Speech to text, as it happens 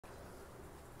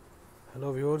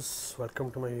Hello viewers,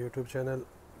 welcome to my YouTube channel.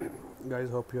 Guys,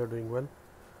 hope you are doing well.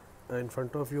 In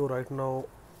front of you right now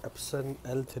Epson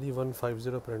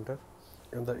L3150 printer,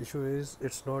 and the issue is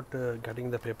it's not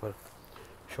getting the paper,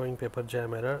 showing paper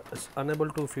jam error. It's unable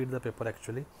to feed the paper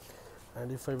actually. And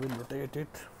if I will rotate it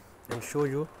and show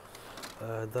you,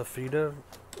 the feeder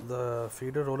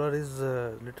roller is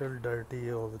little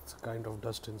dirty or with kind of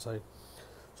dust inside.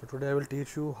 So today I will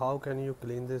teach you how can you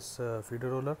clean this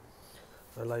feeder roller.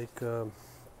 I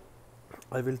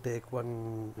will take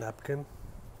one napkin,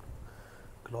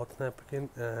 cloth napkin,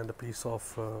 and a piece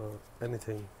of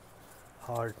anything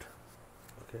hard.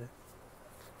 Okay,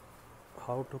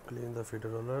 how to clean the feeder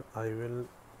roller? I will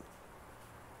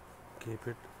keep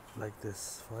it like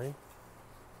this, fine,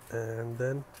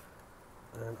 and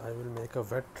I will make a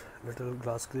wet little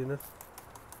glass cleaner.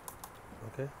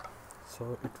 Okay,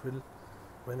 so it will,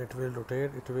 when it will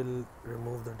rotate, it will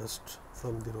remove the dust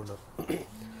from the roller.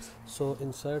 So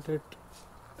insert it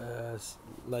as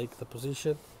like the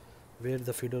position where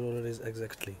the feeder roller is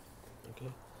exactly.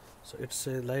 Okay, so it's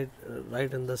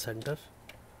right in the center,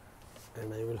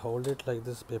 and I will hold it like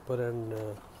this. Paper and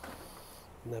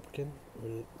napkin,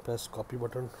 will press copy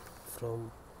button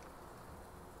from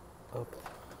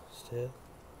upstairs,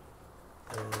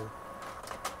 and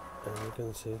you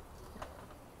can see,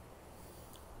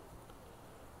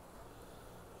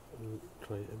 we'll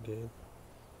try again.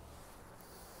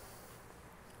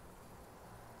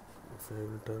 If I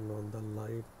will turn on the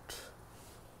light,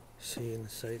 see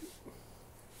inside,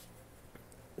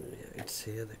 yeah, it's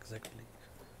here exactly.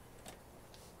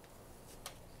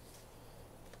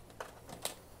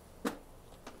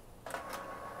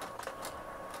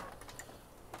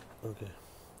 Okay,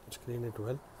 it's clean it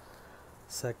well.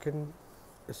 Second,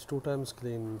 it's 2 times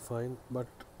clean, fine, but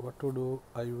what to do?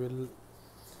 I will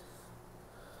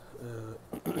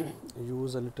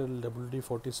use a little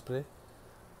WD-40 spray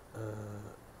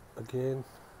again,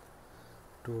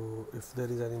 to if there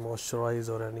is any moisturize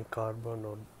or any carbon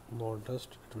or more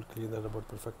dust, it will clean the rubber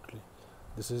perfectly.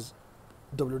 This is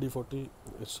WD-40,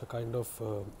 it's a kind of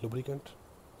lubricant.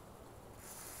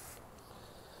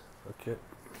 Okay,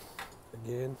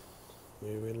 again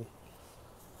we will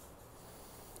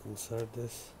insert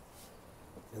this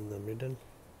in the middle,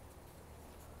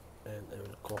 and I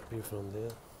will copy from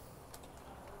there.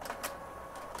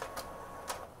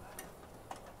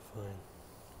 Fine.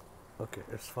 Okay,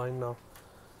 it's fine now.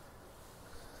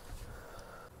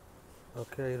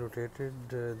 Okay, I rotated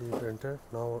the printer.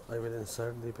 Now I will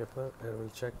insert the paper and will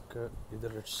check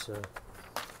either it's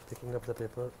picking up the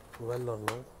paper well or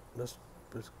not. Just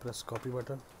press copy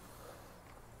button,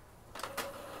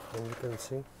 and you can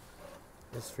see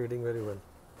it's feeding very well.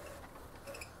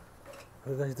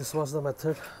 Okay guys, this was the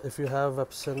method. If you have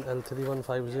Epson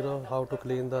L3150, how to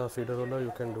clean the feeder roller,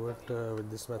 you can do it with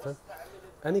this method.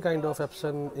 Any kind of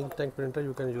Epson Ecotank printer,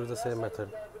 you can use the same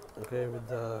method. Okay, with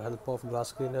the help of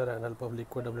glass cleaner and help of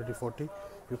liquid WD-40,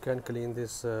 you can clean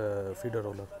this feeder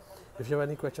roller. If you have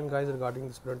any question guys regarding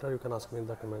this printer, you can ask me in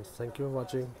the comments. Thank you for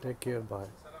watching. Take care. Bye.